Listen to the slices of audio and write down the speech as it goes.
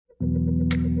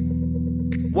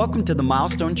Welcome to the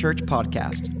Milestone Church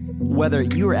podcast. Whether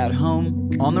you are at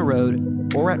home, on the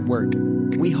road, or at work,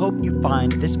 we hope you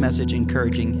find this message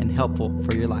encouraging and helpful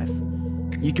for your life.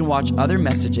 You can watch other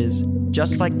messages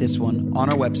just like this one on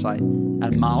our website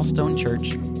at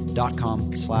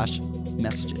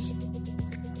milestonechurch.com/messages.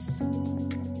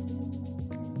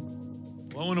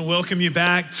 Well, I want to welcome you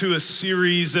back to a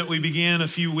series that we began a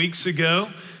few weeks ago.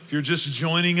 If you're just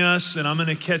joining us, then I'm going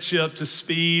to catch you up to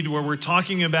speed where we're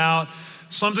talking about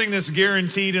something that's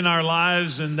guaranteed in our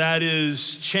lives, and that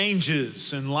is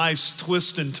changes and life's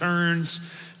twists and turns.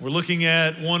 We're looking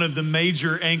at one of the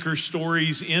major anchor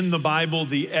stories in the Bible,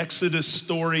 the Exodus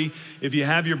story. If you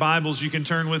have your Bibles, you can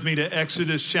turn with me to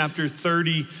Exodus chapter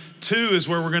 32 is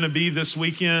where we're going to be this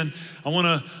weekend. I want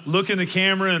to look in the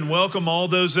camera and welcome all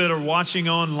those that are watching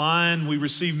online. We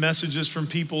receive messages from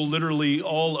people literally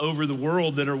all over the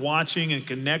world that are watching and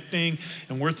connecting,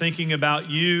 and we're thinking about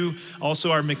you.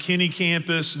 Also, our McKinney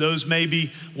campus, those may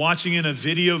be watching in a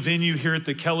video venue here at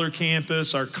the Keller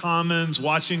campus, our Commons,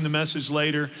 watching the message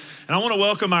later. And I want to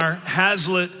welcome our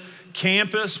Hazlitt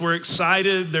campus. We're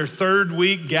excited. Their third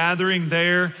week gathering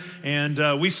there,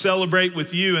 and we celebrate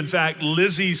with you. In fact,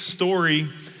 Lizzie's story,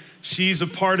 she's a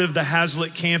part of the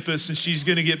Hazlitt campus, and she's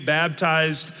going to get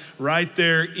baptized right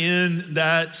there in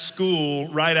that school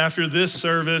right after this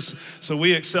service. So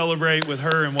we celebrate with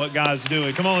her and what God's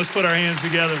doing. Come on, let's put our hands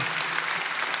together.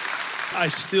 I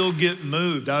still get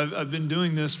moved. I've been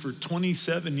doing this for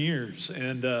 27 years,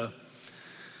 and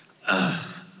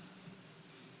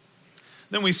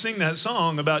then we sing that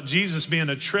song about Jesus being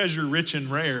a treasure rich and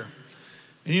rare.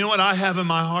 And you know what I have in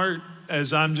my heart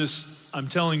as I'm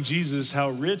telling Jesus how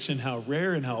rich and how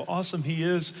rare and how awesome he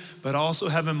is, but I also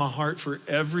have in my heart for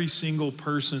every single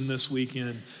person this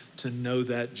weekend to know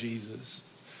that Jesus,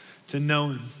 to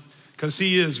know him, because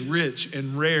he is rich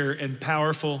and rare and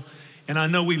powerful. And I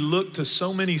know we look to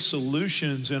so many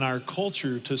solutions in our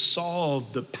culture to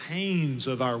solve the pains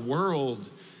of our world,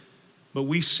 but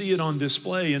we see it on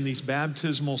display in these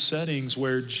baptismal settings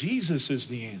where Jesus is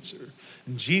the answer,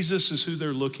 and Jesus is who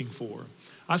they're looking for.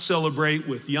 I celebrate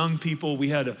with young people. We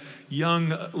had a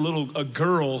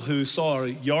girl who saw a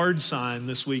yard sign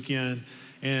this weekend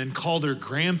and called her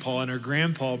grandpa, and her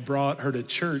grandpa brought her to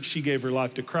church. She gave her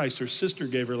life to Christ. Her sister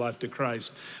gave her life to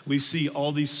Christ. We see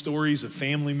all these stories of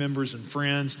family members and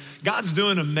friends. God's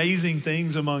doing amazing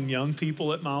things among young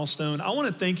people at Milestone. I want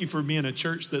to thank you for being a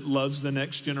church that loves the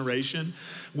next generation.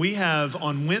 We have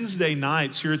on Wednesday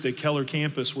nights here at the Keller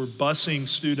campus, we're busing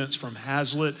students from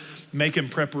Hazlitt, making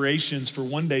preparations for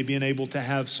one day being able to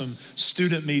have some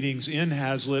student meetings in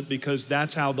Hazlitt, because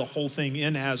that's how the whole thing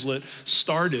in Hazlitt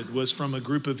started, was from a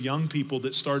group of young people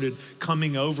that started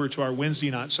coming over to our Wednesday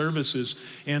night services.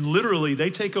 And literally, they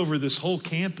take over this whole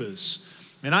campus.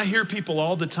 And I hear people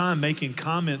all the time making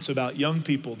comments about young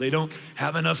people. They don't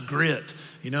have enough grit.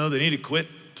 They need to quit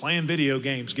playing video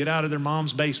games, get out of their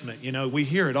mom's basement. We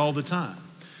hear it all the time.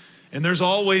 And there's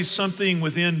always something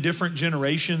within different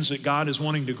generations that God is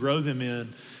wanting to grow them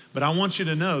in. But I want you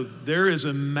to know there is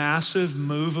a massive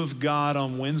move of God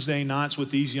on Wednesday nights with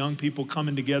these young people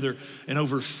coming together, and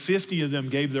over 50 of them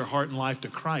gave their heart and life to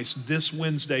Christ this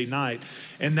Wednesday night.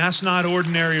 And that's not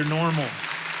ordinary or normal.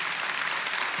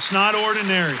 It's not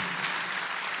ordinary.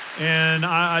 And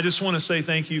I just want to say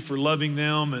thank you for loving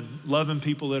them and loving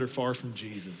people that are far from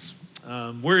Jesus.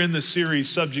 We're in this series,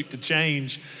 Subject to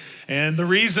Change. And the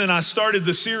reason I started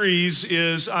the series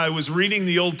is I was reading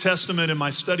the Old Testament in my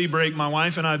study break. My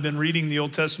wife and I have been reading the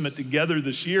Old Testament together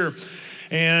this year.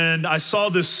 And I saw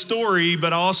this story,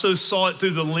 but I also saw it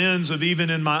through the lens of even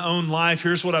in my own life.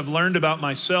 Here's what I've learned about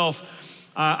myself.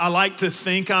 I like to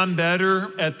think I'm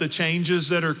better at the changes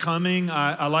that are coming.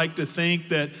 I like to think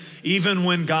that even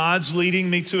when God's leading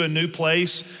me to a new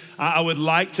place, I would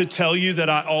like to tell you that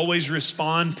I always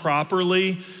respond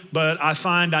properly, but I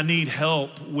find I need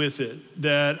help with it,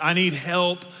 that I need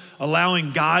help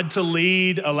allowing God to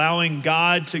lead, allowing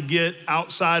God to get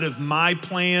outside of my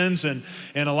plans, and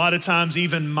a lot of times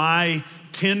even my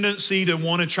tendency to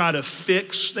want to try to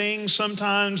fix things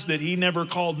sometimes that he never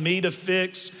called me to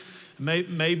fix.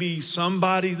 Maybe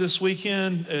somebody this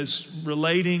weekend is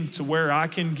relating to where I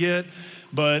can get.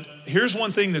 But here's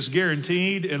one thing that's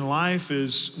guaranteed in life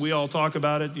is, we all talk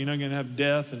about it, you're not going to have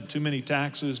death and too many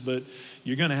taxes, but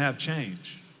you're going to have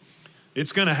change.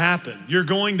 It's going to happen. You're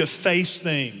going to face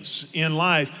things in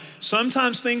life.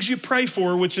 Sometimes things you pray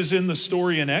for, which is in the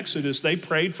story in Exodus, they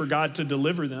prayed for God to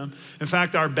deliver them. In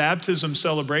fact, our baptism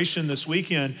celebration this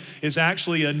weekend is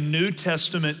actually a New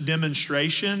Testament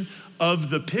demonstration of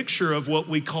the picture of what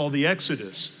we call the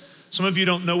Exodus. Some of you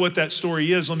don't know what that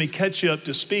story is. Let me catch you up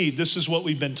to speed. This is what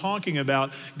we've been talking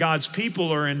about. God's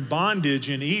people are in bondage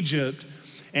in Egypt,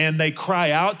 and they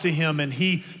cry out to him, and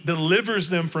he delivers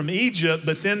them from Egypt.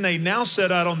 But then they now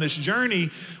set out on this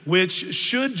journey, which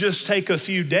should just take a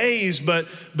few days, but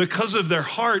because of their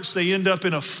hearts, they end up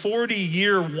in a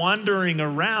 40-year wandering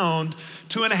around.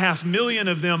 2.5 million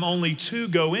of them, only 2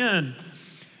 go in.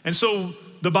 And so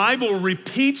the Bible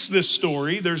repeats this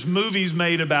story. There's movies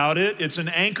made about it. It's an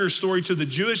anchor story to the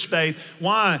Jewish faith.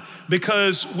 Why?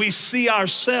 Because we see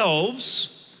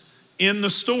ourselves in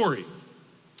the story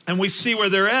and we see where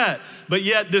they're at. But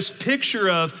yet this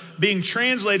picture of being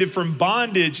translated from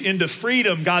bondage into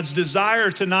freedom, God's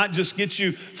desire to not just get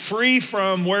you free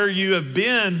from where you have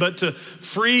been, but to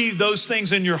free those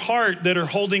things in your heart that are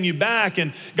holding you back,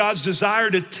 and God's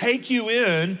desire to take you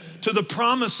in to the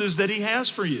promises that he has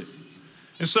for you.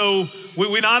 And so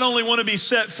we not only want to be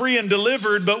set free and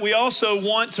delivered, but we also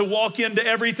want to walk into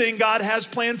everything God has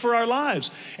planned for our lives.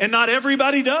 And not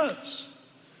everybody does.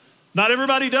 Not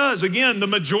everybody does. Again, the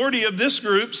majority of this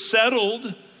group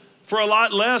settled for a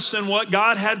lot less than what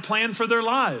God had planned for their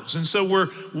lives. And so we're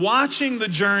watching the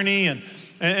journey.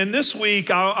 And this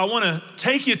week, I want to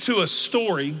take you to a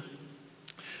story,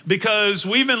 because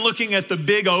we've been looking at the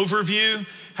big overview,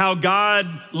 how God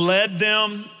led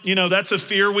them. You know, that's a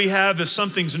fear we have. If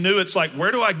something's new, it's like,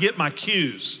 where do I get my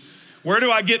cues? Where do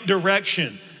I get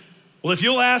direction? Well, if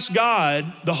you'll ask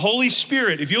God, the Holy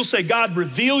Spirit, if you'll say, God,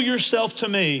 reveal yourself to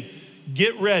me,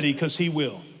 get ready, because he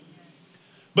will.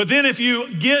 But then if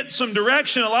you get some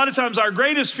direction, a lot of times our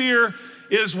greatest fear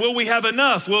is, will we have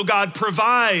enough? Will God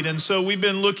provide? And so we've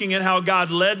been looking at how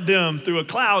God led them through a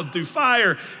cloud, through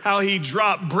fire, how he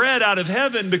dropped bread out of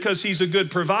heaven because he's a good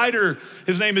provider.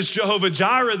 His name is Jehovah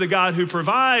Jireh, the God who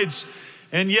provides.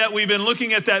 And yet we've been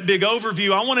looking at that big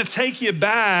overview. I want to take you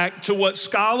back to what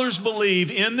scholars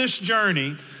believe in this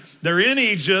journey. They're in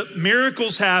Egypt,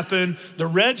 miracles happen, the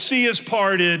Red Sea is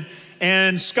parted,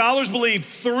 and scholars believe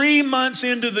 3 months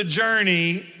into the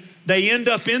journey, they end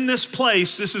up in this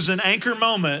place. This is an anchor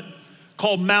moment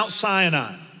called Mount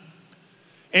Sinai.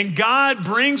 And God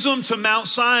brings them to Mount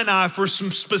Sinai for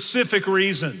some specific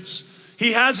reasons.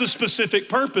 He has a specific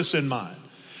purpose in mind.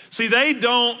 See, they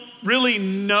don't really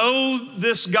know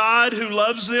this God who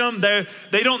loves them.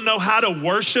 They don't know how to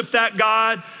worship that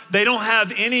God. They don't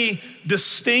have any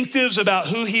distinctives about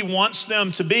who he wants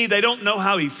them to be. They don't know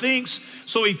how he thinks.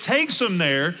 So he takes them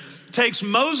there, takes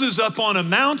Moses up on a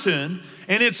mountain,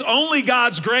 and it's only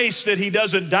God's grace that he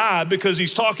doesn't die, because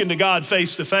he's talking to God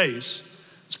face to face.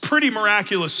 It's a pretty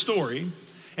miraculous story.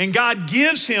 And God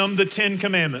gives him the 10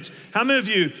 commandments. How many of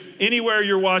you, anywhere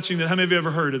you're watching that, how many of you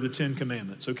ever heard of the 10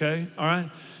 commandments? Okay, all right.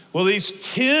 Well, these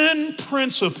 10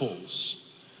 principles.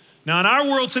 Now, in our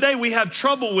world today, we have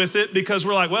trouble with it because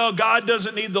we're like, well, God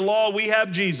doesn't need the law. We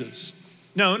have Jesus.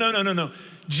 No.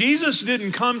 Jesus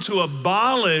didn't come to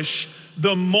abolish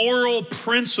the moral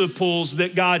principles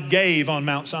that God gave on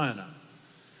Mount Sinai.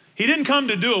 He didn't come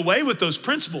to do away with those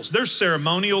principles. There's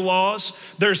ceremonial laws.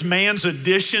 There's man's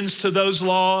additions to those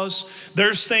laws.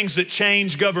 There's things that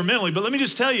change governmentally. But let me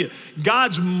just tell you,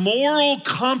 God's moral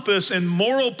compass and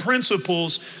moral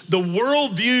principles, the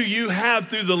worldview you have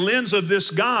through the lens of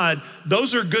this God,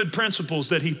 those are good principles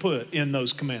that he put in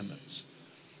those commandments.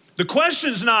 The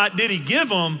question's not, did he give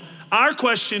them? Our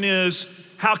question is,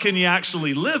 how can you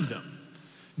actually live them?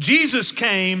 Jesus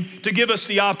came to give us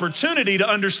the opportunity to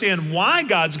understand why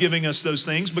God's giving us those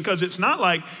things, because it's not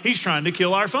like he's trying to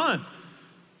kill our fun.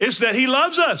 It's that he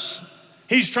loves us.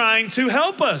 He's trying to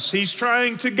help us. He's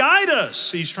trying to guide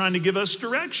us. He's trying to give us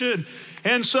direction.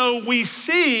 And so we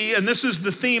see, and this is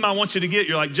the theme I want you to get.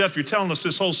 You're like, Jeff, you're telling us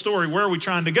this whole story. Where are we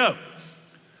trying to go?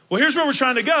 Well, here's where we're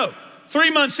trying to go.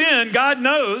 3 months in, God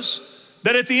knows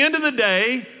that at the end of the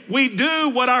day, we do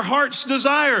what our hearts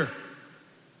desire.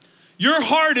 Your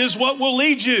heart is what will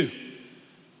lead you.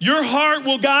 Your heart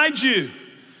will guide you.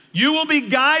 You will be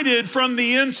guided from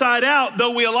the inside out,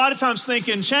 though we a lot of times think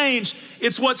in change,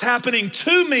 it's what's happening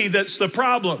to me that's the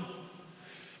problem.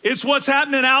 It's what's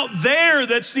happening out there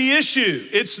that's the issue.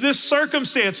 It's this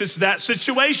circumstance, it's that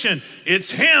situation,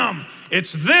 it's him,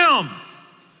 it's them.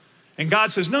 And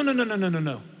God says, no.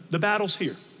 The battle's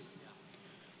here.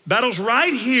 Battle's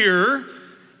right here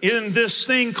in this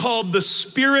thing called the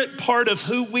spirit part of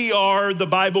who we are. The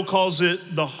Bible calls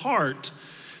it the heart.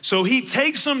 So he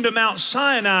takes them to Mount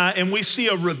Sinai, and we see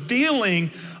a revealing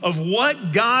of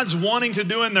what God's wanting to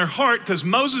do in their heart, because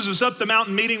Moses is up the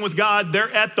mountain meeting with God.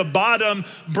 They're at the bottom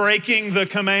breaking the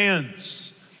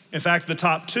commands. In fact, the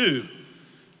top 2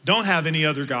 don't have any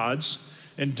other gods.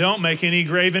 And don't make any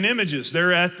graven images.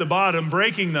 They're at the bottom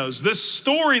breaking those. This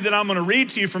story that I'm going to read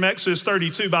to you from Exodus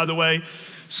 32, by the way,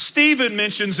 Stephen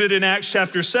mentions it in Acts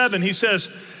chapter 7. He says,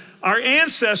 our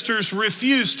ancestors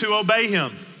refused to obey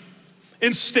him.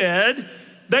 Instead,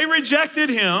 they rejected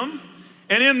him,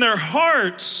 and in their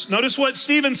hearts, notice what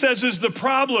Stephen says is the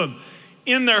problem.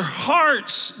 In their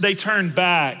hearts, they turned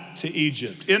back to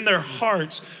Egypt. In their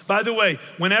hearts. By the way,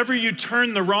 whenever you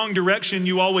turn the wrong direction,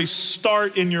 you always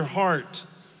start in your heart.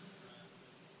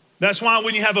 That's why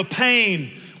when you have a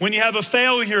pain, when you have a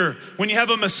failure, when you have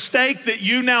a mistake that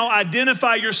you now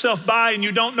identify yourself by and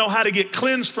you don't know how to get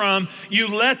cleansed from, you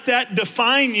let that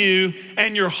define you,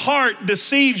 and your heart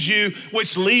deceives you,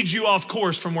 which leads you off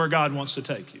course from where God wants to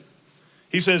take you.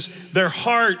 He says, their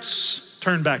hearts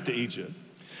turned back to Egypt.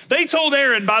 They told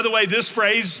Aaron, by the way, this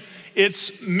phrase,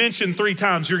 it's mentioned 3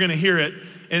 times. You're going to hear it,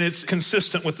 and it's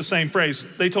consistent with the same phrase.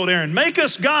 They told Aaron, make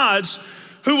us gods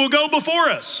who will go before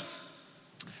us.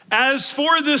 As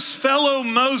for this fellow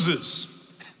Moses,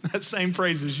 that same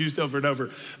phrase is used over and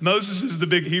over. Moses is the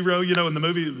big hero, you know, in the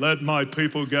movie, let my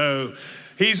people go.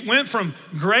 He went from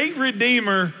great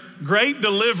redeemer, great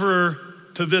deliverer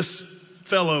to this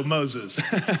fellow Moses.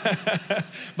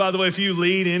 By the way, if you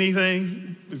lead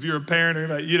anything, if you're a parent or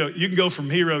anybody, you know, you can go from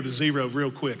hero to zero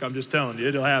real quick. I'm just telling you,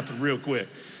 it'll happen real quick.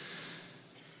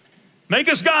 Make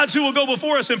us gods who will go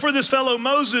before us. And for this fellow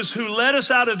Moses who led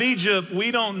us out of Egypt, we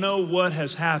don't know what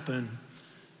has happened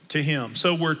to him.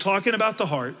 So we're talking about the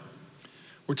heart.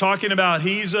 We're talking about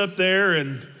he's up there,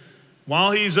 and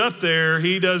while he's up there,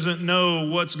 he doesn't know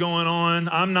what's going on.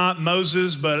 I'm not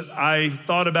Moses, but I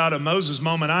thought about a Moses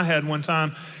moment I had one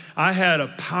time. I had a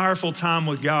powerful time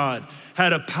with God,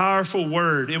 had a powerful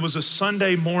word. It was a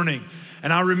Sunday morning.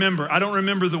 And I don't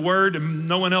remember the word, and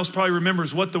no one else probably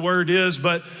remembers what the word is,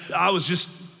 but I was just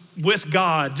with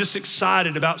God, just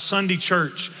excited about Sunday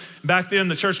church. Back then,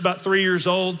 the church was about 3 years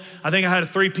old. I think I had a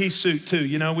 3-piece suit too.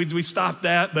 You know, we stopped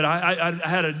that, but I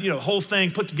had a whole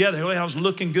thing put together. I was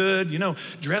looking good,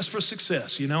 dressed for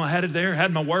success. I had it there,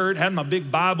 had my word, had my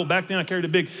big Bible. Back then, I carried a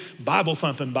big Bible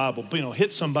thumping Bible.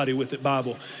 Hit somebody with it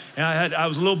Bible. And I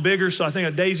was a little bigger, so I think I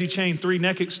daisy chained 3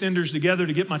 neck extenders together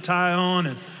to get my tie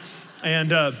on,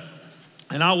 and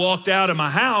I walked out of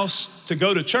my house to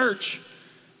go to church,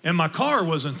 and my car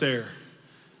wasn't there.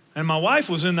 And my wife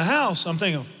was in the house. I'm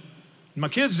thinking, my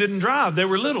kids didn't drive. They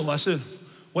were little. I said,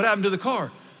 what happened to the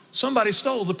car? Somebody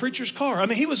stole the preacher's car.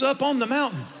 He was up on the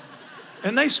mountain,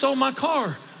 and they stole my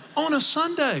car on a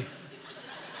Sunday.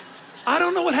 I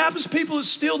don't know what happens to people that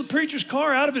steal the preacher's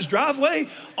car out of his driveway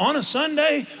on a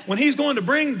Sunday when he's going to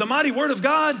bring the mighty word of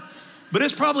God. But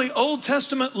it's probably Old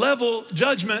Testament level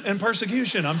judgment and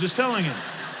persecution. I'm just telling you.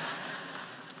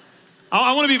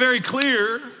 I want to be very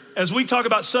clear as we talk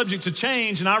about subject to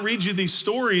change, and I read you these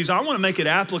stories, I want to make it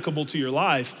applicable to your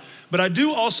life. But I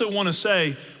do also want to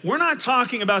say, we're not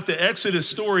talking about the Exodus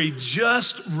story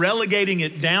just relegating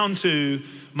it down to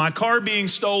my car being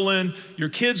stolen, your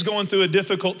kids going through a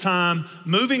difficult time,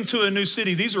 moving to a new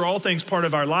city. These are all things part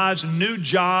of our lives, new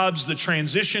jobs, the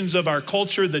transitions of our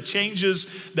culture, the changes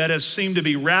that have seemed to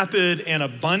be rapid and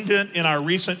abundant in our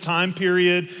recent time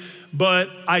period. But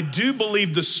I do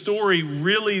believe the story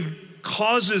really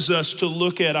causes us to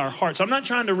look at our hearts. I'm not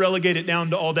trying to relegate it down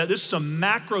to all that. This is a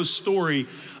macro story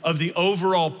of the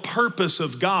overall purpose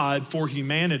of God for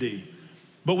humanity.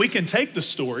 But we can take the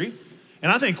story,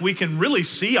 and I think we can really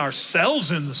see ourselves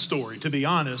in the story, to be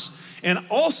honest. And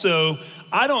also,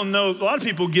 I don't know, a lot of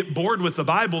people get bored with the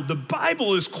Bible. The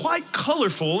Bible is quite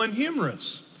colorful and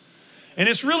humorous. And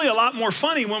it's really a lot more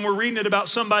funny when we're reading it about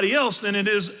somebody else than it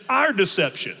is our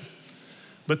deception.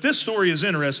 But this story is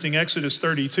interesting, Exodus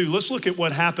 32. Let's look at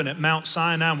what happened at Mount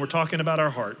Sinai, and we're talking about our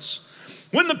hearts.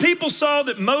 When the people saw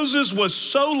that Moses was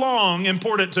so long,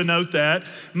 important to note that,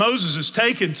 Moses is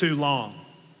taking too long.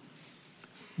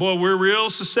 Boy, we're real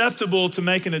susceptible to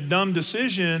making a dumb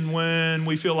decision when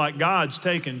we feel like God's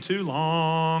taking too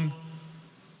long.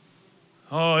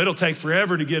 Oh, it'll take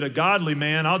forever to get a godly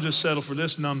man. I'll just settle for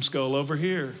this numbskull over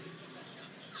here.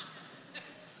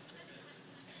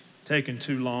 Taking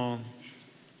too long.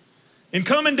 And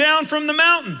coming down from the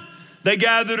mountain, they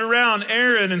gathered around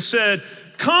Aaron and said,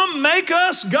 come make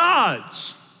us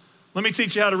gods. Let me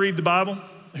teach you how to read the Bible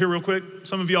here real quick.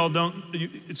 Some of y'all don't.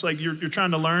 It's like you're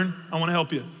trying to learn. I want to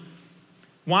help you.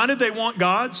 Why did they want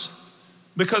gods?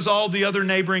 Because all the other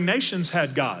neighboring nations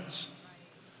had gods.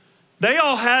 They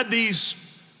all had these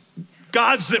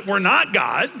gods that were not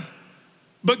God,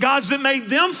 but gods that made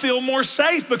them feel more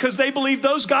safe because they believed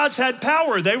those gods had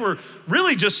power. They were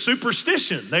really just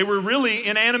superstition. They were really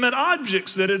inanimate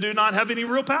objects that do not have any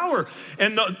real power.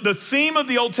 And the theme of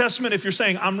the Old Testament, if you're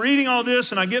saying, I'm reading all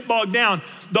this and I get bogged down,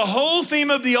 the whole theme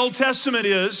of the Old Testament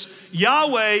is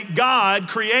Yahweh, God,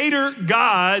 Creator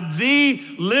God, the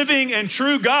living and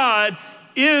true God,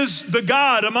 is the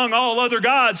God among all other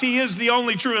gods. He is the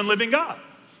only true and living God.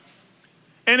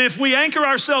 And if we anchor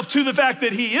ourselves to the fact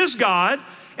that He is God,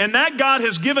 and that God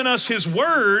has given us His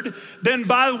word, then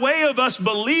by way of us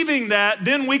believing that,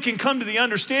 then we can come to the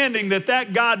understanding that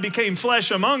that God became flesh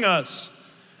among us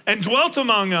and dwelt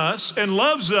among us and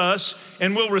loves us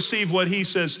and will receive what He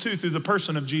says too through the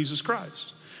person of Jesus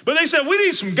Christ. But they said, we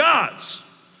need some gods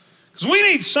because we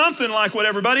need something like what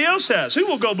everybody else has. Who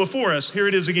will go before us? Here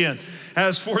it is again.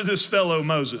 As for this fellow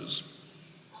Moses,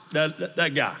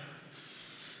 that guy.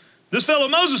 This fellow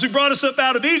Moses who brought us up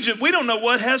out of Egypt, we don't know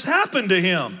what has happened to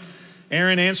him.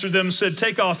 Aaron answered them and said,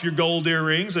 take off your gold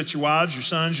earrings that your wives, your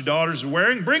sons, your daughters are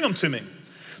wearing, bring them to me.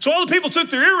 So all the people took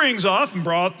their earrings off and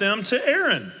brought them to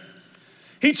Aaron.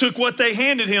 He took what they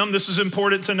handed him. This is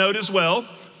important to note as well.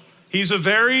 He is a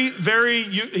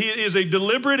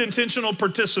deliberate, intentional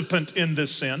participant in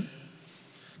this sin.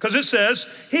 Because it says,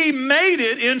 he made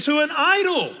it into an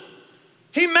idol.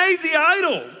 He made the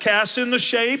idol cast in the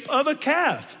shape of a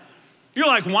calf. You're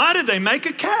like, why did they make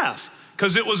a calf?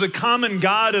 Because it was a common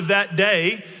god of that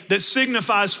day that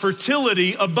signifies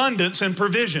fertility, abundance, and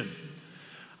provision.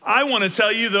 I want to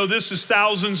tell you, though this is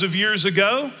thousands of years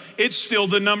ago, it's still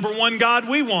the number one God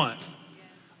we want.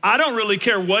 I don't really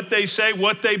care what they say,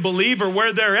 what they believe, or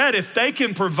where they're at. If they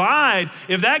can provide,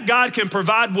 if that God can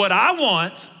provide what I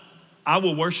want, I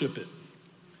will worship it.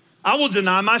 I will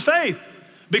deny my faith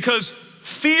because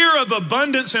fear of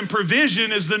abundance and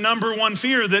provision is the number one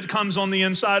fear that comes on the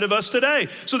inside of us today.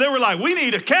 So they were like, we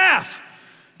need a calf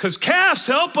because calves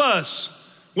help us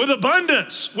with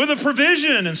abundance, with a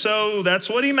provision. And so that's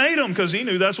what he made them because he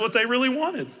knew that's what they really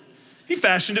wanted. He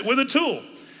fashioned it with a tool.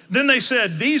 Then they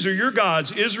said, these are your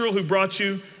gods, Israel, who brought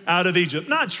you out of Egypt.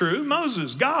 Not true.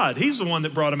 Moses, God, he's the one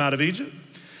that brought him out of Egypt.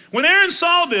 When Aaron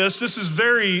saw this is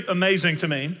very amazing to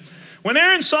me. When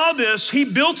Aaron saw this, he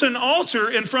built an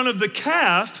altar in front of the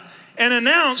calf and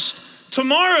announced,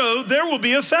 tomorrow there will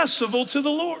be a festival to the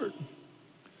Lord.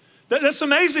 That's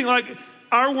amazing. Like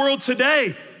our world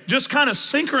today just kind of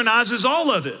synchronizes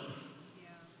all of it.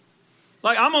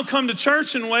 Like I'm gonna come to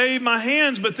church and wave my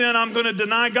hands, but then I'm gonna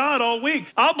deny God all week.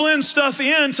 I'll blend stuff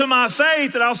into my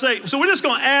faith that I'll say, so we're just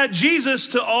gonna add Jesus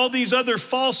to all these other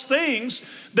false things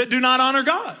that do not honor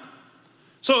God.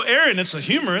 So Aaron, it's a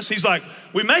humorous, he's like,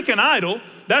 we make an idol,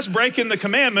 that's breaking the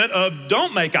commandment of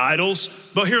don't make idols,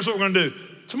 but here's what we're gonna do.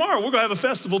 Tomorrow we're gonna have a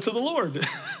festival to the Lord.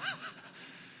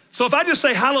 So if I just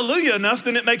say hallelujah enough,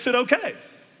 then it makes it okay.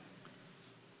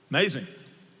 Amazing.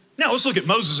 Now let's look at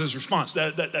Moses' response,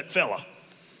 that fella.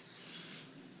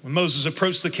 When Moses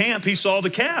approached the camp, he saw the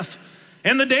calf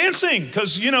and the dancing,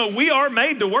 because we are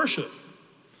made to worship.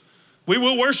 We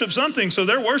will worship something, so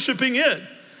they're worshiping it.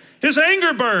 His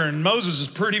anger burned. Moses is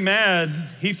pretty mad.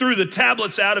 He threw the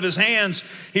tablets out of his hands.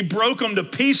 He broke them to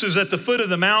pieces at the foot of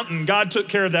the mountain. God took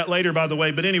care of that later, by the way.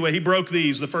 But anyway, he broke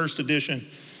these, the first edition.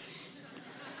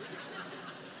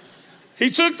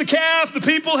 He took the calf the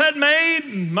people had made,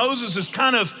 and Moses is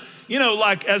kind of,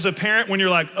 like as a parent, when you're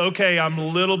like, okay, I'm a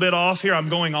little bit off here. I'm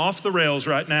going off the rails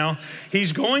right now.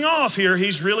 He's going off here.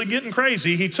 He's really getting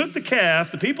crazy. He took the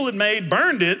calf the people had made,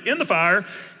 burned it in the fire,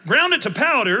 ground it to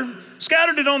powder,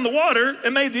 scattered it on the water,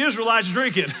 and made the Israelites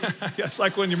drink it. It's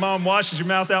like when your mom washes your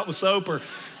mouth out with soap, or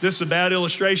this is a bad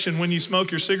illustration, when you smoke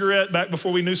your cigarette back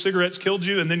before we knew cigarettes killed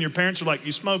you, and then your parents are like,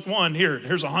 you smoked one,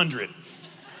 here's 100.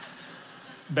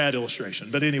 Bad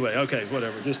illustration, but anyway, okay,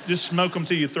 whatever. Just smoke them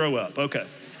till you throw up, okay.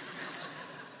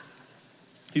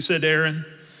 He said to Aaron,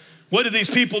 what did these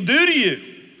people do to you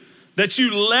that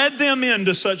you led them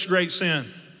into such great sin?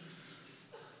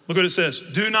 Look what it says.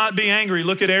 Do not be angry.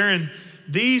 Look at Aaron.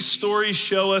 These stories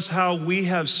show us how we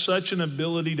have such an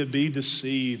ability to be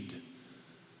deceived.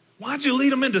 Why'd you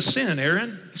lead them into sin,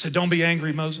 Aaron? He said, don't be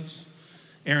angry, Moses.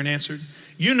 Aaron answered,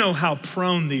 you know how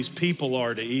prone these people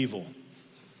are to evil.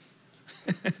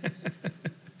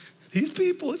 These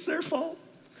people, it's their fault.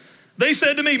 They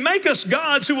said to me, make us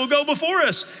gods who will go before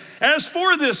us. As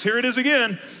for this, here it is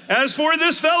again, as for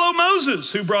this fellow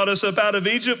Moses who brought us up out of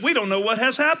Egypt, we don't know what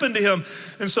has happened to him.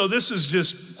 And so this is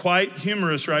just quite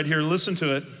humorous right here. Listen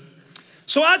to it.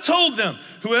 So I told them,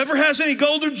 whoever has any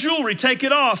gold or jewelry, take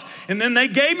it off. And then they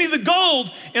gave me the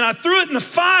gold and I threw it in the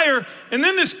fire. And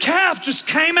then this calf just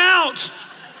came out.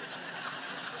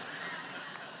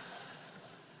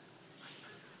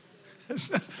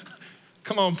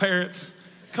 Come on, parents.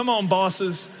 Come on,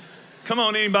 bosses. Come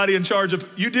on, anybody in charge of,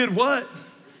 you did what?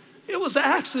 It was an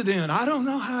accident. I don't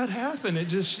know how it happened. It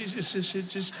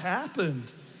just happened.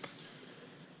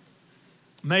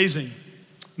 Amazing.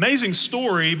 Amazing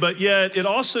story, but yet it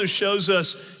also shows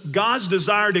us God's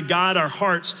desire to guide our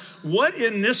hearts. What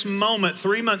in this moment,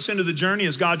 3 months into the journey,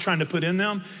 is God trying to put in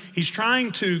them? He's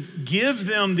trying to give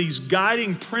them these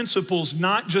guiding principles,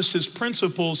 not just as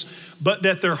principles, but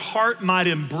that their heart might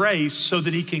embrace so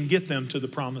that he can get them to the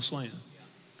promised land.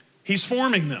 He's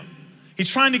forming them. He's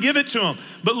trying to give it to them.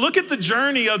 But look at the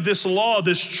journey of this law,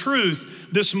 this truth,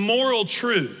 this moral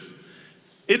truth.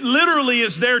 It literally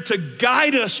is there to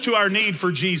guide us to our need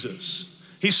for Jesus.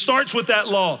 He starts with that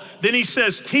law. Then he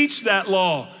says, teach that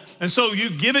law. And so you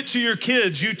give it to your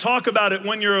kids. You talk about it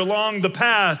when you're along the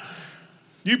path.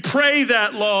 You pray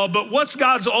that law. But what's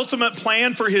God's ultimate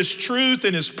plan for his truth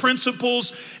and his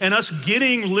principles and us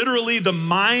getting literally the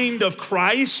mind of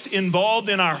Christ involved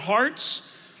in our hearts?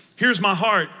 Here's my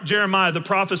heart, Jeremiah, the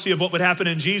prophecy of what would happen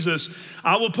in Jesus.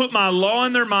 I will put my law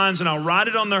in their minds and I'll write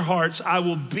it on their hearts. I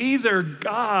will be their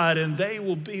God and they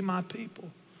will be my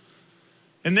people.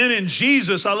 And then in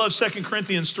Jesus, I love 2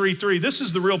 Corinthians 3:3. This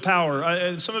is the real power.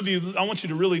 And some of you, I want you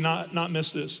to really not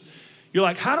miss this. You're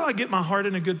like, how do I get my heart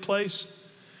in a good place?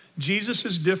 Jesus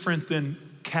is different than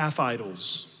calf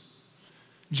idols.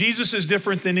 Jesus is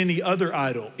different than any other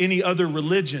idol, any other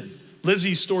religion.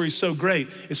 Lizzie's story is so great.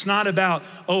 It's not about,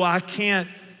 oh, I can't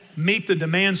meet the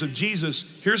demands of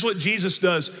Jesus. Here's what Jesus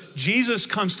does. Jesus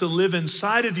comes to live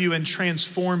inside of you and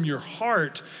transform your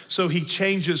heart so he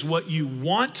changes what you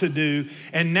want to do.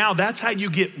 And now that's how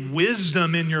you get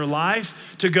wisdom in your life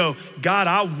to go, God,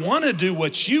 I want to do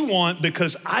what you want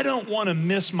because I don't want to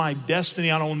miss my destiny.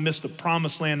 I don't want to miss the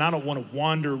promised land. I don't want to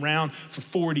wander around for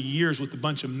 40 years with a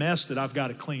bunch of mess that I've got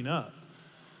to clean up.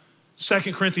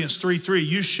 2 Corinthians 3:3,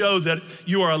 you show that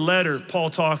you are a letter, Paul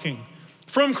talking,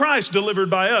 from Christ delivered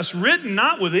by us, written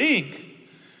not with ink,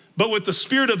 but with the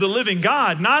Spirit of the living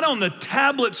God, not on the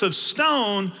tablets of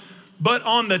stone, but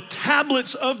on the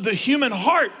tablets of the human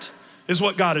heart is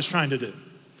what God is trying to do.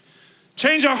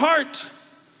 Change our heart.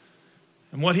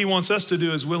 And what he wants us to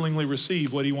do is willingly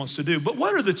receive what he wants to do. But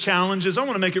what are the challenges? I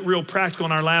want to make it real practical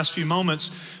in our last few moments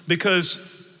because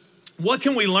what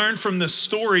can we learn from this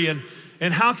story and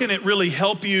how can it really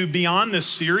help you beyond this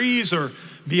series or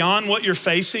beyond what you're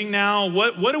facing now?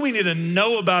 What do we need to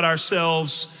know about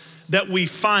ourselves that we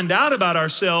find out about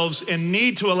ourselves and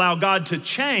need to allow God to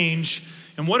change?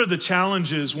 And what are the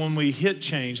challenges when we hit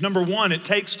change? Number one, it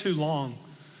takes too long.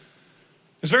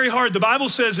 It's very hard. The Bible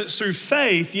says it's through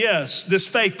faith. Yes, this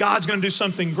faith, God's going to do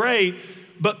something great,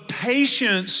 but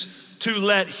patience to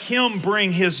let him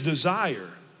bring his desire.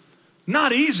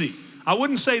 Not easy. I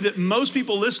wouldn't say that most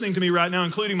people listening to me right now,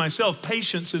 including myself,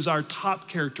 patience is our top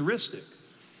characteristic.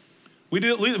 We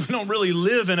don't really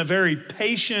live in a very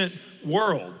patient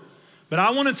world. But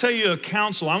I want to tell you a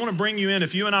counsel. I want to bring you in.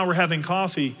 If you and I were having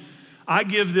coffee, I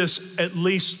give this at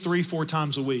least 3-4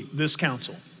 times a week, this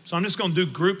counsel. So I'm just going to do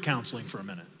group counseling for a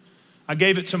minute. I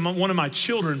gave it to one of my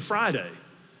children Friday.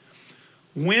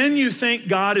 When you think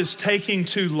God is taking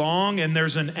too long and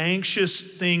there's an anxious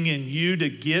thing in you to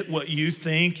get what you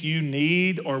think you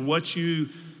need or what you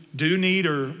do need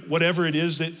or whatever it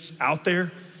is that's out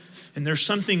there, and there's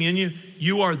something in you,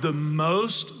 you are the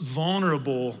most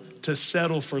vulnerable to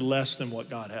settle for less than what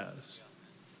God has.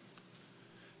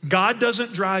 God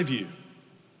doesn't drive you.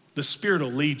 The Spirit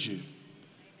will lead you.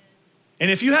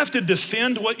 And if you have to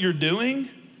defend what you're doing,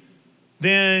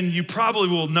 then you probably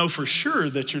will know for sure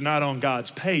that you're not on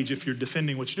God's page if you're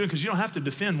defending what you're doing, because you don't have to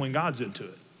defend when God's into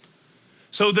it.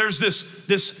 So there's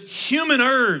this human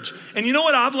urge. And you know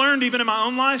what I've learned even in my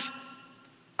own life?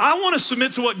 I want to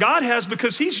submit to what God has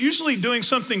because he's usually doing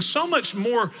something so much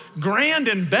more grand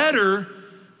and better.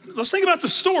 Let's think about the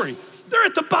story. They're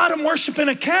at the bottom worshiping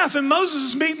a calf, and Moses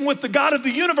is meeting with the God of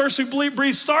the universe who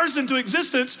breathes stars into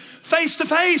existence face to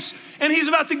face. And he's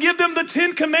about to give them the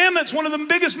 10 Commandments, one of the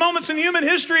biggest moments in human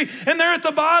history. And they're at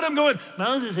the bottom going,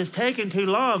 Moses, it's taking too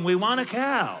long. We want a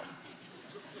cow.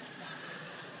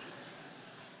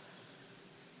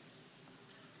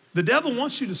 The devil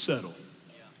wants you to settle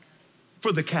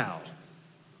for the cow.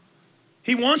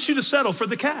 He wants you to settle for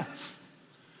the calf.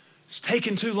 It's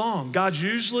taking too long. God's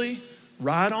usually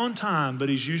right on time, but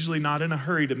he's usually not in a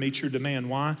hurry to meet your demand.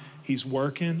 Why? He's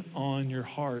working on your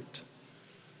heart.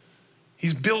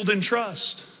 He's building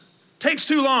trust. Takes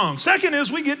too long. Second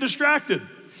is we get distracted.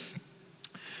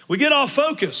 We get off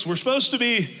focus. We're supposed to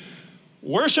be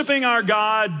worshiping our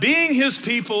God, being his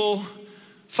people,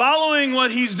 following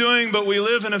what he's doing, but we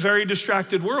live in a very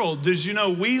distracted world. Did you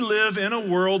know we live in a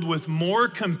world with more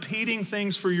competing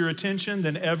things for your attention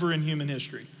than ever in human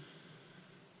history?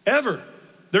 Ever.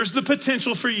 There's the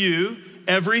potential for you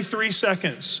every 3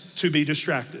 seconds to be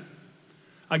distracted.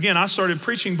 Again, I started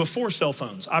preaching before cell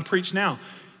phones. I preach now.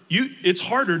 It's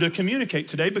harder to communicate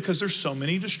today because there's so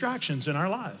many distractions in our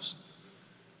lives.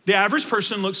 The average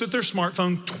person looks at their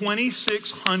smartphone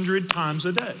 2,600 times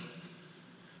a day.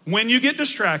 When you get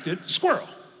distracted, squirrel.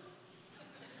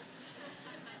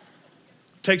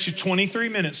 Takes you 23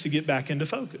 minutes to get back into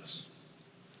focus.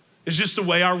 It's just the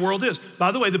way our world is.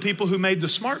 By the way, the people who made the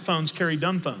smartphones carry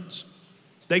dumb phones.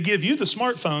 They give you the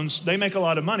smartphones, they make a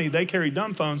lot of money, they carry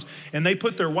dumb phones, and they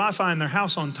put their Wi-Fi in their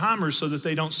house on timers so that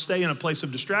they don't stay in a place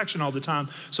of distraction all the time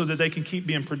so that they can keep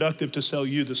being productive to sell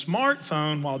you the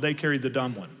smartphone while they carry the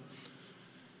dumb one.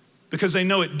 Because they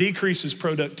know it decreases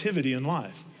productivity in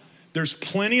life. There's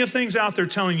plenty of things out there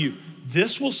telling you,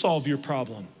 this will solve your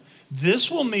problem.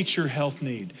 This will meet your health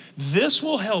need. This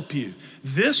will help you.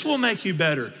 This will make you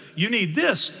better. You need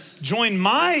this. Join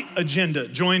my agenda.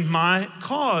 Join my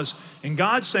cause. And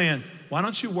God's saying, why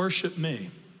don't you worship me?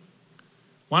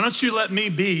 Why don't you let me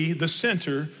be the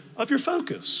center of your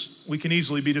focus? We can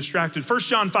easily be distracted. 1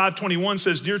 John 5:21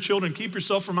 says, dear children, keep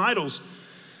yourself from idols.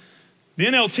 The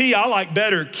NLT I like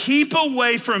better. Keep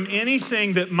away from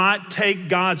anything that might take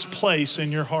God's place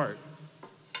in your heart.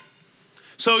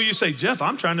 So you say, Jeff,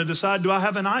 I'm trying to decide, do I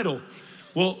have an idol?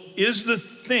 Well, is the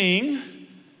thing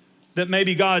that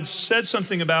maybe God said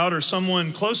something about or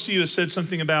someone close to you has said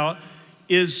something about,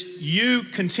 is you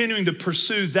continuing to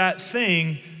pursue that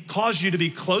thing cause you to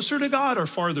be closer to God or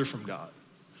farther from God?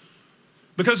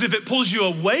 Because if it pulls you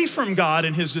away from God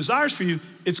and his desires for you,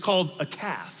 it's called a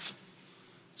calf.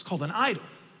 It's called an idol.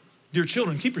 Dear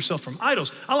children, keep yourself from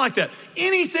idols. I like that.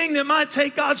 Anything that might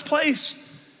take God's place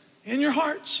in your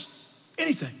hearts.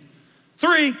 Anything.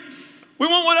 3, we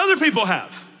want what other people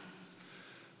have.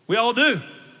 We all do.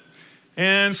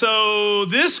 And so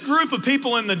this group of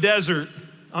people in the desert,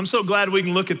 I'm so glad we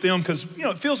can look at them because,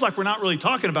 it feels like we're not really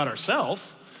talking about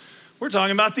ourselves. We're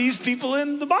talking about these people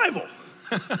in the Bible.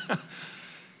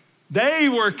 They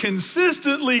were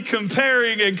consistently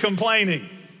comparing and complaining.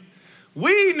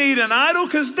 We need an idol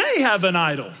because they have an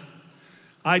idol.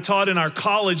 I taught in our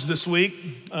college this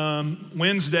week,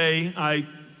 Wednesday,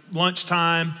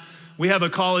 lunchtime. We have a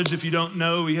college, if you don't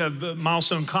know, we have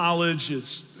Milestone College.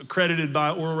 It's accredited by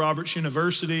Oral Roberts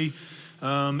University.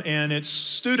 And it's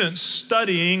students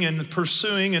studying and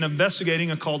pursuing and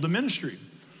investigating a call to ministry.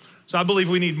 So I believe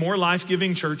we need more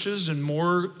life-giving churches and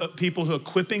more people who are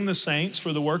equipping the saints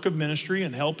for the work of ministry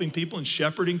and helping people and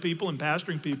shepherding people and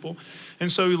pastoring people.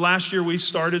 And so last year we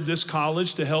started this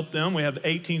college to help them. We have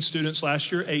 18 students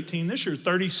last year, 18 this year,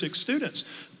 36 students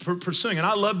pursuing. And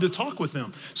I love to talk with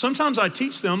them. Sometimes I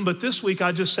teach them, but this week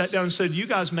I just sat down and said, you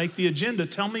guys make the agenda.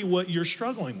 Tell me what you're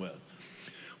struggling with.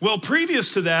 Well,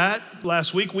 previous to that,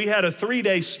 last week, we had a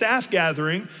 3-day staff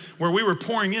gathering where we were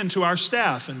pouring into our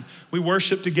staff and we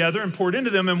worshiped together and poured into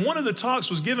them. And one of the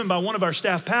talks was given by one of our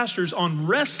staff pastors on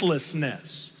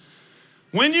restlessness.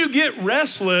 When you get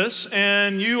restless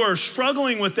and you are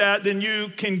struggling with that, then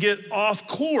you can get off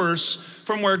course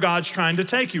from where God's trying to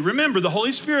take you. Remember, the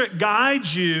Holy Spirit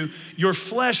guides you. Your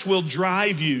flesh will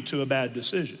drive you to a bad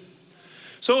decision.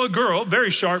 So a girl, very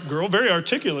sharp girl, very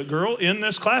articulate girl in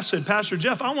this class said, Pastor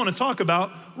Jeff, I want to talk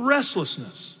about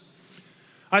restlessness.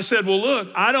 I said, well, look,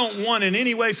 I don't want in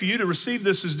any way for you to receive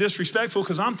this as disrespectful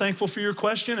because I'm thankful for your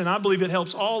question and I believe it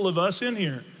helps all of us in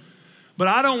here. But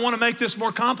I don't want to make this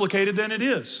more complicated than it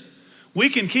is. We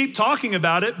can keep talking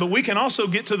about it, but we can also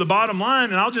get to the bottom line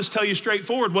and I'll just tell you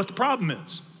straightforward what the problem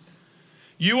is.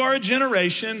 You are a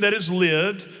generation that has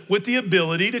lived with the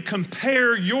ability to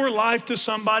compare your life to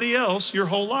somebody else your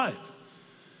whole life.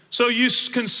 So you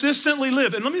consistently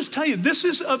live. And let me just tell you, this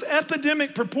is of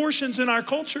epidemic proportions in our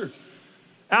culture.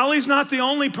 Allie's not the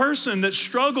only person that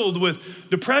struggled with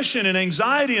depression and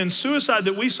anxiety and suicide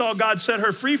that we saw God set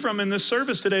her free from in this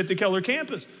service today at the Keller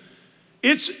campus.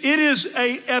 It is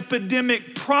an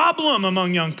epidemic problem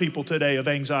among young people today of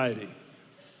anxiety.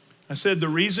 I said, the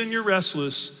reason you're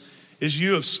restless is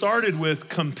you have started with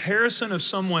comparison of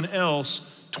someone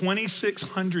else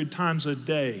 2,600 times a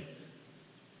day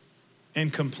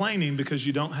and complaining because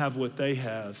you don't have what they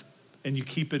have and you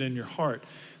keep it in your heart.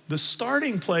 The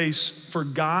starting place for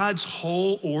God's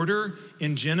whole order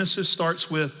in Genesis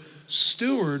starts with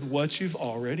steward what you've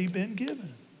already been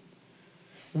given.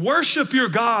 Worship your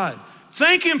God.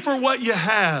 Thank him for what you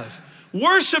have.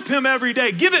 Worship him every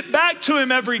day. Give it back to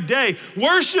him every day.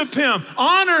 Worship him,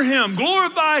 honor him,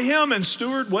 glorify him, and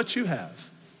steward what you have.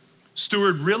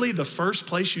 Steward, really the first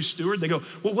place you steward? They go,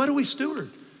 well, what do we steward?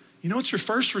 You know what your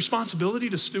first responsibility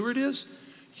to steward is?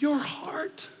 Your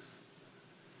heart.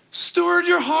 Steward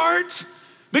your heart,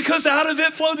 because out of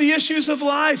it flow the issues of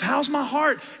life. How's my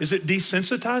heart? Is it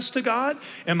desensitized to God?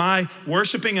 Am I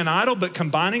worshiping an idol but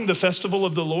combining the festival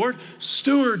of the Lord?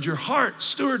 Steward your heart,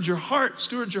 steward your heart,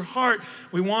 steward your heart.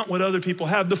 We want what other people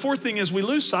have. The fourth thing is we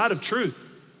lose sight of truth.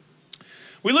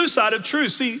 We lose sight of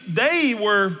truth. See, they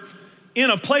were in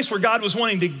a place where God was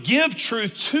wanting to give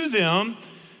truth to them.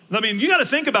 I mean, you got to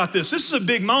think about this. This is a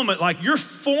big moment. Like, you're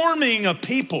forming a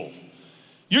people.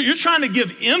 You're trying to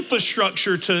give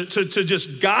infrastructure to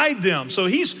just guide them. So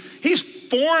he's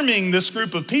forming this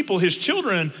group of people, his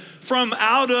children. From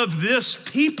out of this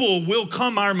people will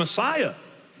come our Messiah.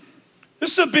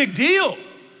 This is a big deal.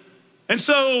 And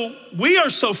so we are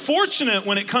so fortunate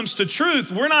when it comes to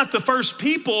truth. We're not the first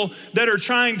people that are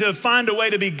trying to find a way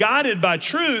to be guided by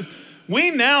truth. We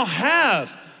now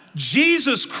have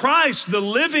Jesus Christ, the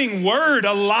living Word,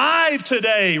 alive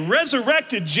today,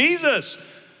 resurrected Jesus,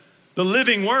 the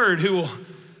living Word, who will,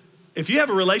 if you have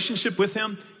a relationship with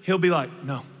him, he'll be like,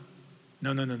 no.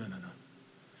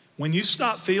 When you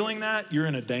stop feeling that, you're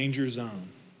in a danger zone.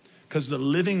 Because the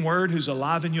living Word who's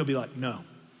alive in you will be like, no.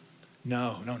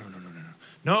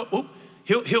 Oh,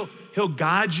 he'll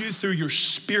guide you through your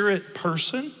spirit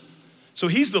person. So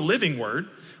he's the living Word.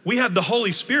 We have the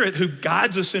Holy Spirit who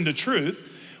guides us into truth.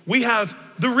 We have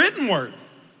the written Word.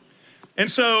 And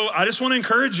so I just want to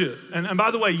encourage you. And by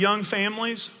the way, young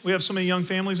families, we have so many young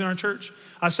families in our church.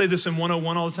 I say this in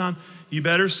 101 all the time. You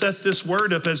better set this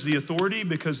Word up as the authority,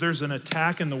 because there's an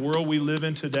attack in the world we live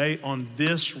in today on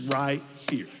this right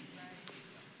here.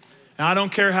 And I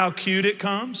don't care how cute it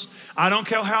comes. I don't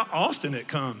care how often it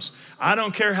comes. I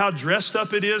don't care how dressed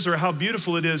up it is or how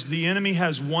beautiful it is. The enemy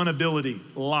has one ability: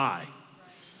 lie.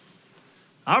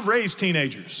 I've raised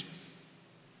teenagers.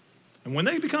 And when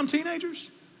they become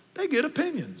teenagers, they get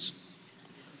opinions.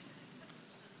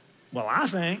 Well, I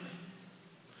think.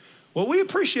 Well, we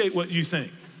appreciate what you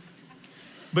think.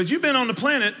 But you've been on the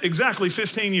planet exactly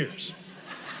 15 years.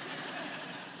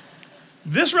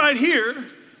 This right here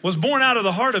was born out of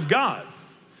the heart of God.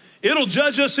 It'll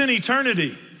judge us in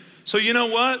eternity. So you know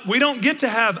what? We don't get to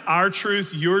have our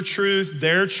truth, your truth,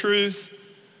 their truth.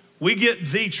 We get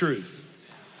the truth.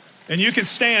 And you can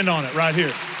stand on it right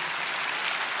here.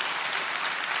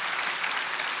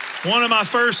 One of my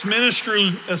first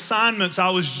ministry assignments, I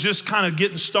was just kind of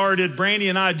getting started. Brandy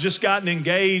and I had just gotten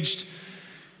engaged.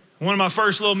 One of my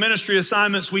first little ministry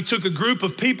assignments, we took a group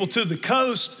of people to the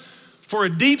coast for a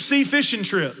deep sea fishing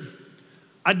trip.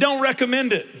 I don't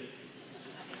recommend it.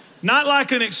 Not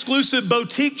like an exclusive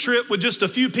boutique trip with just a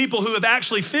few people who have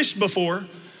actually fished before,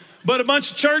 but a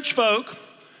bunch of church folk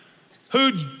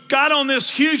who got on this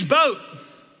huge boat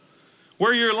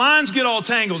where your lines get all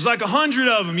tangled. It's like 100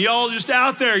 of them. You all just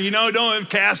out there, don't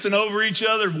casting over each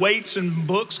other, weights and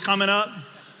books coming up.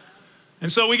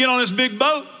 And so we get on this big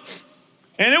boat,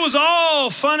 and it was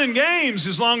all fun and games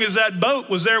as long as that boat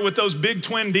was there with those big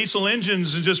twin diesel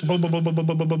engines and just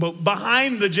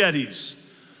behind the jetties.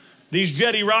 These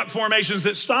jetty rock formations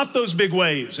that stop those big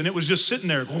waves. And it was just sitting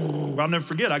there. I'll never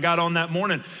forget, I got on that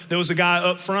morning. There was a guy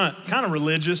up front, kind of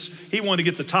religious. He wanted to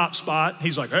get the top spot.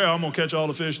 He's like, hey, I'm going to catch all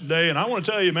the fish today. And I want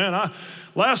to tell you, man,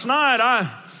 last night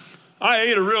I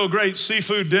ate a real great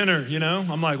seafood dinner,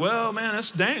 I'm like, well, man,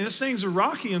 this thing's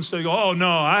rocky and stuff. Oh, no,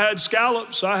 I had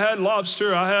scallops. I had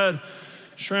lobster. I had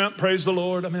shrimp. Praise the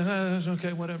Lord. I mean,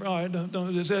 okay, whatever. All right, don't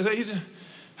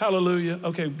hallelujah.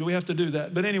 Okay, do we have to do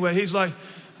that? But anyway, he's like,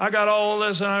 I got all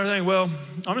this and everything. Well,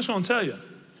 I'm just going to tell you,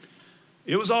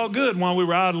 it was all good while we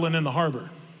were idling in the harbor.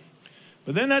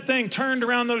 But then that thing turned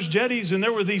around those jetties, and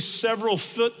there were these several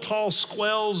foot tall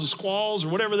squalls, or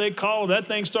whatever they call it. That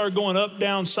thing started going up,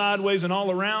 down, sideways, and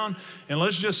all around. And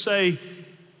let's just say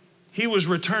he was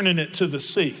returning it to the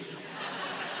sea.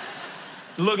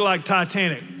 It looked like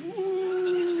Titanic.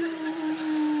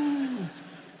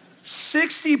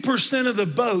 60% of the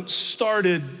boats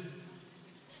started.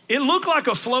 It looked like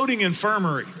a floating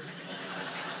infirmary.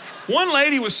 One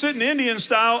lady was sitting Indian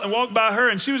style and walked by her,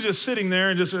 and she was just sitting there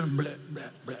and just blah, blah,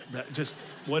 blah, blah, just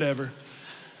whatever.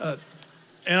 And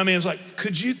I mean, it's like,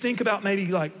 could you think about maybe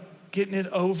like getting it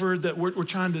over that we're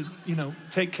trying to,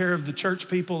 take care of the church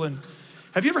people? And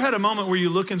have you ever had a moment where you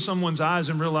look in someone's eyes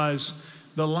and realize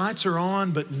the lights are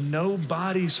on, but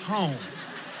nobody's home?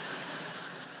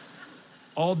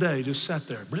 All day, just sat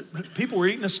there. People were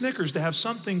eating a Snickers to have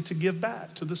something to give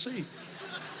back to the sea.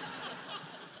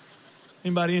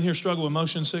 Anybody in here struggle with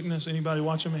motion sickness? Anybody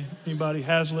watching me? Anybody?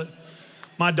 Hazlitt?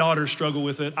 My daughters struggle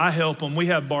with it. I help them. We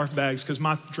have barf bags because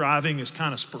my driving is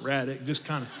kind of sporadic, just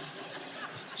kind of.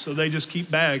 So they just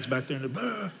keep bags back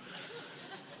there.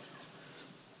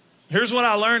 Here's what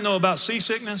I learned, though, about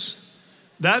seasickness.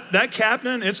 That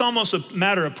captain, it's almost a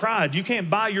matter of pride. You can't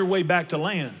buy your way back to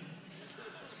land.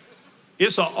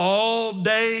 It's an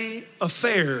all-day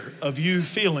affair of you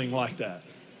feeling like that.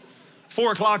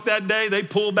 4 o'clock that day, they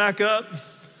pull back up.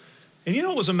 And you know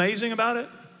what was amazing about it?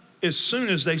 As soon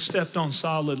as they stepped on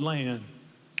solid land,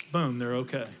 boom, they're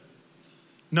okay.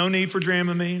 No need for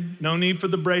Dramamine, no need for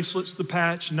the bracelets, the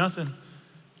patch, nothing.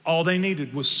 All they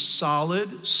needed was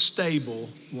solid, stable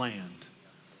land.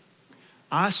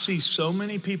 I see so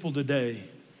many people today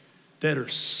that are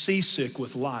seasick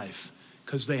with life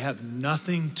because they have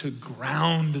nothing to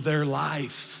ground their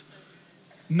life,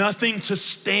 nothing to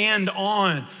stand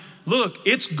on. Look,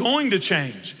 it's going to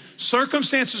change.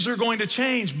 Circumstances are going to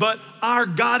change, but our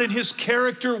God and his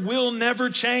character will never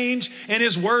change, and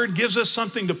his word gives us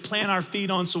something to plant our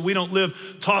feet on so we don't live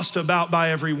tossed about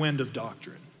by every wind of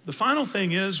doctrine. The final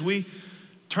thing is we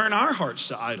turn our hearts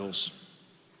to idols.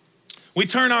 We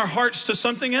turn our hearts to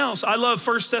something else. I love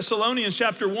 1 Thessalonians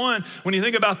chapter 1. When you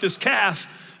think about this calf,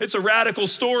 it's a radical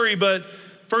story, but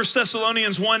 1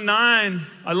 Thessalonians 1:9,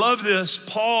 I love this.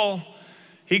 Paul,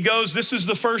 he goes, this is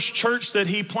the first church that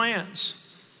he plants.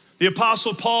 The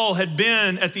Apostle Paul had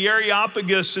been at the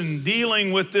Areopagus and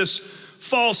dealing with this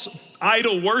false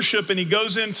idol worship, and he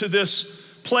goes into this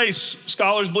place.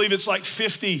 Scholars believe it's like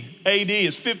 50 AD.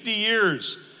 It's 50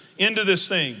 years into this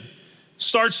thing.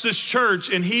 Starts this church,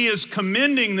 and he is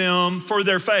commending them for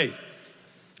their faith.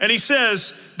 And he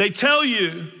says, they tell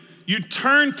you, you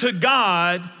turn to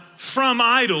God from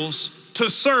idols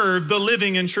to serve the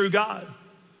living and true God.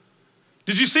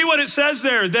 Did you see what it says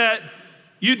there? That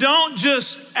you don't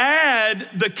just add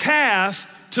the calf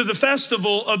to the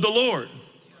festival of the Lord.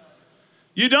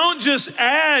 You don't just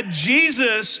add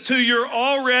Jesus to your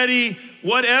already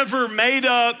whatever made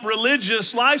up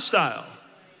religious lifestyle.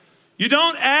 You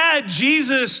don't add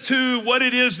Jesus to what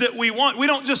it is that we want. We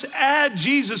don't just add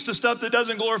Jesus to stuff that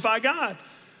doesn't glorify God.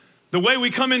 The way we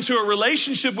come into a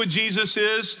relationship with Jesus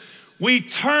is we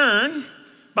turn.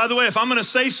 By the way, if I'm going to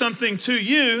say something to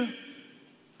you,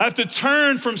 I have to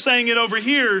turn from saying it over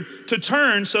here to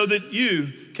turn so that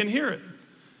you can hear it.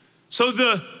 So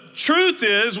the truth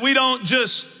is we don't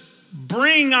just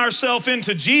bring ourselves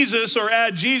into Jesus or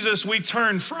add Jesus, we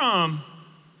turn from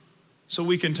so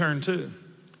we can turn to.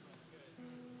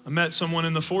 I met someone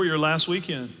in the foyer last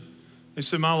weekend. They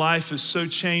said, my life is so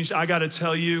changed. I got to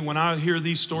tell you, when I hear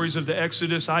these stories of the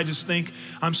Exodus, I just think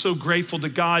I'm so grateful to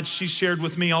God. She shared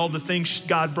with me all the things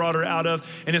God brought her out of.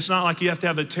 And it's not like you have to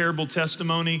have a terrible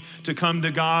testimony to come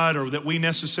to God or that we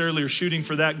necessarily are shooting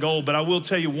for that goal. But I will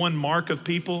tell you one mark of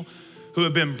people who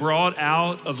have been brought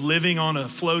out of living on a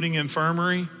floating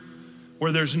infirmary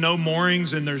where there's no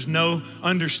moorings and there's no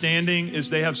understanding is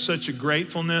they have such a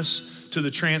gratefulness to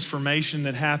the transformation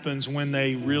that happens when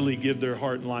they really give their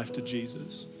heart and life to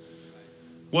Jesus.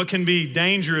 What can be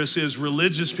dangerous is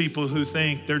religious people who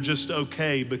think they're just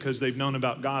okay because they've known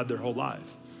about God their whole life.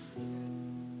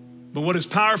 But what is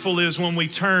powerful is when we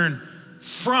turn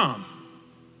from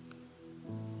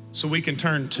so we can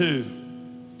turn to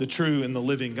the true and the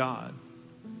living God.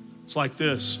 It's like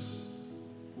this.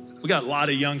 We got a lot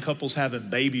of young couples having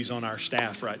babies on our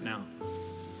staff right now.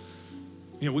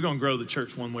 You know, we're going to grow the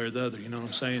church one way or the other, you know what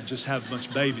I'm saying? Just have a bunch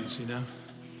of babies, you know?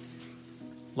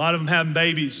 A lot of them having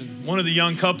babies. And one of the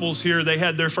young couples here, they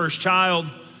had their first child.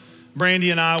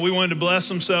 Brandy and I, we wanted to bless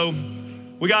them, so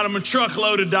we got them a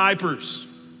truckload of diapers.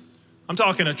 I'm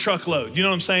talking a truckload. You know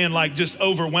what I'm saying? Like just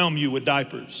overwhelm you with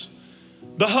diapers.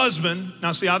 The husband,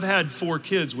 now see, I've had 4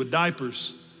 kids with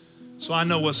diapers, so I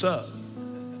know what's up.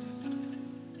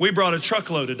 We brought a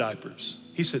truckload of diapers.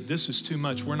 He said, this is too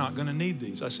much. We're not going to need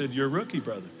these. I said, you're a rookie,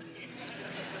 brother.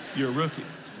 You're a rookie.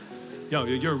 Yo,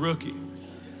 you're a rookie.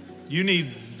 You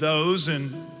need those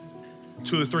and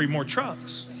 2 or 3 more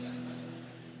trucks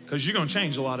because you're going to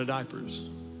change a lot of diapers.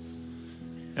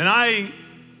 And I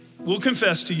will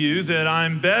confess to you that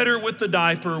I'm better with the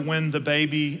diaper when the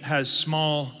baby has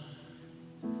small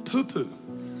poo-poo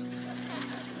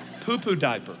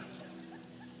diaper.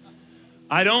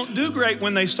 I don't do great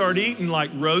when they start eating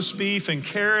like roast beef and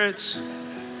carrots.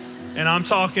 And I'm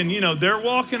talking, you know, they're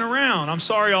walking around. I'm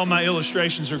sorry all my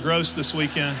illustrations are gross this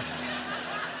weekend.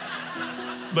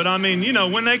 But I mean, you know,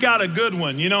 when they got a good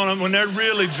one, you know, when they're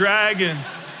really dragging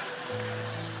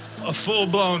a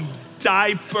full-blown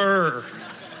diaper.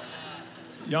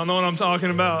 Y'all know what I'm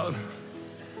talking about?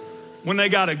 When they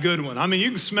got a good one. I mean, you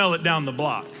can smell it down the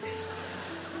block.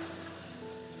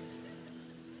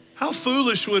 How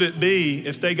foolish would it be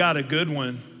if they got a good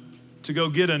one to go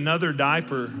get another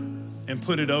diaper and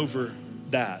put it over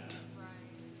that?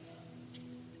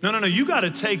 No, you got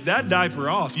to take that diaper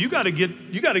off. You got to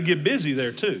get busy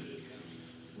there too.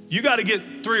 You got to get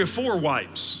 3 or 4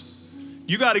 wipes.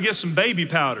 You got to get some baby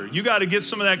powder. You got to get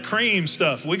some of that cream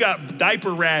stuff. We got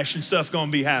diaper rash and stuff going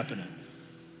to be happening.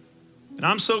 And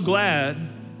I'm so glad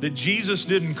that Jesus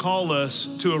didn't call us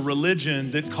to a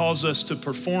religion that calls us to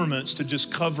performance to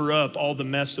just cover up all the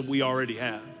mess that we already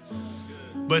have.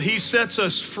 But he sets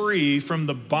us free from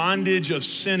the bondage of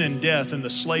sin and death and the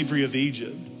slavery of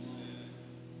Egypt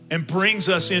and brings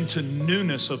us into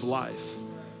newness of life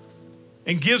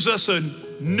and gives us a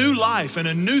new life and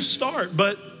a new start.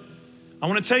 But I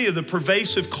want to tell you the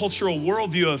pervasive cultural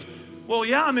worldview of, well,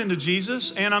 yeah, I'm into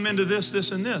Jesus and I'm into this,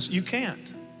 this, and this. You can't.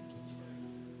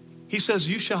 He says,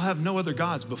 you shall have no other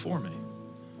gods before me.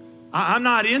 I'm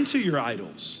not into your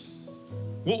idols.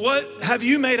 What have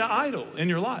you made an idol in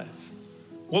your life?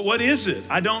 What is it?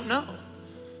 I don't know.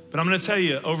 But I'm going to tell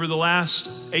you, over the last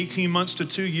 18 months to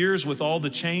 2 years, with all the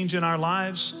change in our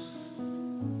lives,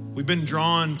 we've been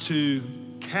drawn to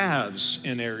calves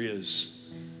in areas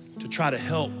to try to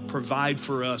help provide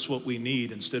for us what we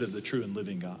need instead of the true and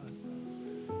living God.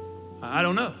 I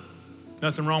don't know.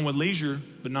 Nothing wrong with leisure,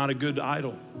 but not a good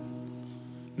idol.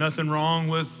 Nothing wrong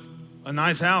with a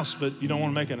nice house, but you don't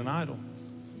want to make it an idol.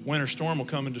 Winter storm will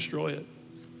come and destroy it.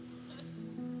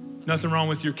 Nothing wrong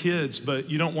with your kids, but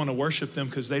you don't want to worship them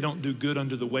because they don't do good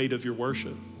under the weight of your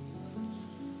worship.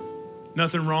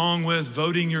 Nothing wrong with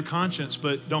voting your conscience,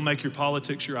 but don't make your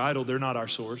politics your idol. They're not our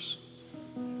source.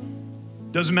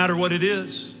 Doesn't matter what it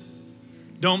is.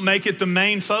 Don't make it the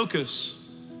main focus.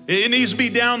 It needs to be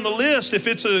down the list. If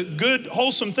it's a good,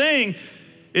 wholesome thing,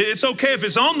 it's okay if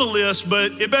it's on the list,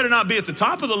 but it better not be at the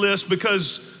top of the list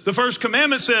because the first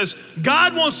commandment says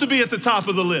God wants to be at the top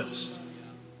of the list.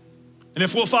 And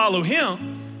if we'll follow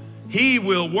him, he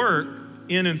will work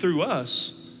in and through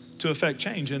us to affect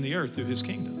change in the earth through his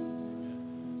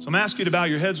kingdom. So I'm asking you to bow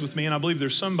your heads with me, and I believe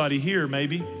there's somebody here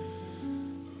maybe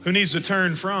who needs to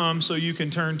turn from so you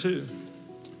can turn to.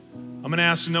 I'm going to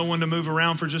ask no one to move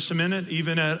around for just a minute,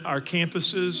 even at our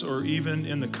campuses or even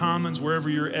in the commons, wherever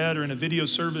you're at, or in a video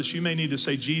service. You may need to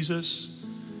say, Jesus,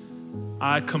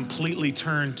 I completely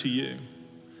turn to you.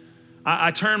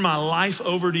 I turn my life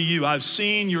over to you. I've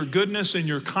seen your goodness and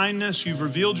your kindness. You've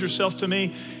revealed yourself to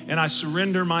me, and I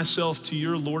surrender myself to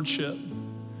your lordship.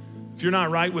 If you're not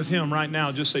right with him right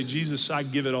now, just say, Jesus, I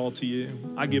give it all to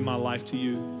you. I give my life to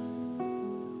you.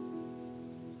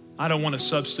 I don't want a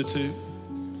substitute.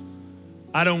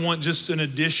 I don't want just an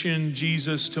addition,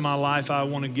 Jesus, to my life. I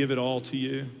want to give it all to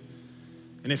you.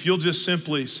 And if you'll just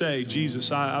simply say,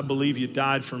 Jesus, I believe you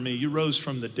died for me. You rose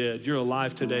from the dead. You're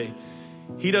alive today.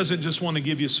 He doesn't just want to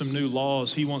give you some new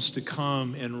laws. He wants to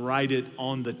come and write it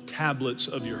on the tablets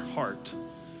of your heart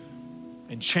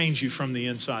and change you from the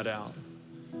inside out.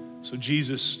 So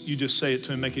Jesus, you just say it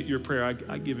to him, make it your prayer.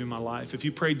 I give him my life. If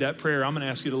you prayed that prayer, I'm going to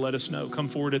ask you to let us know. Come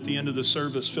forward at the end of the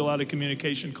service, fill out a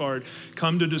communication card,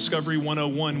 come to Discovery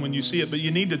 101 when you see it. But you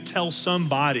need to tell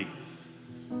somebody,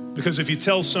 because if you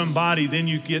tell somebody, then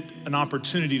you get an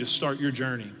opportunity to start your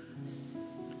journey.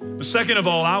 But second of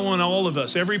all, I want all of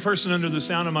us, every person under the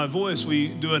sound of my voice, we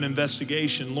do an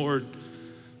investigation. Lord,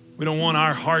 we don't want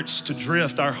our hearts to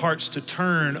drift, our hearts to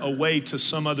turn away to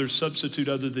some other substitute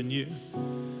other than you.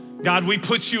 God, we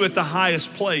put you at the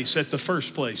highest place, at the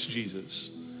first place,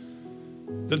 Jesus.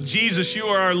 That Jesus, you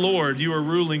are our Lord. You are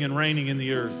ruling and reigning in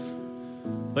the earth.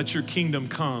 Let your kingdom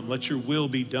come. Let your will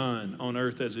be done on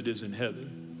earth as it is in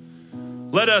heaven.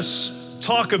 Let us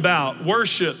talk about,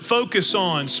 worship, focus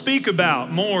on, speak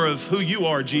about more of who you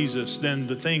are, Jesus, than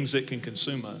the things that can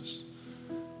consume us.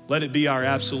 Let it be our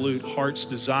absolute heart's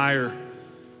desire.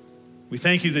 We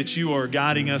thank you that you are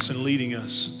guiding us and leading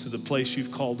us to the place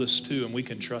you've called us to, and we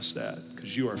can trust that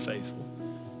because you are faithful.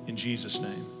 In Jesus'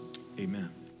 name, amen.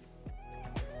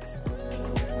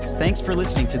 Thanks for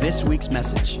listening to this week's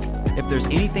message. If there's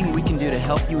anything we can do to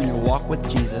help you in your walk with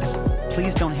Jesus,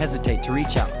 please don't hesitate to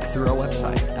reach out through our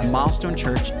website at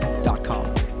milestonechurch.com.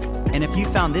 And if you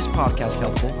found this podcast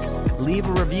helpful, leave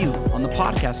a review on the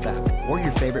podcast app or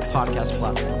your favorite podcast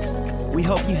platform. We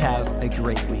hope you have a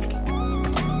great week.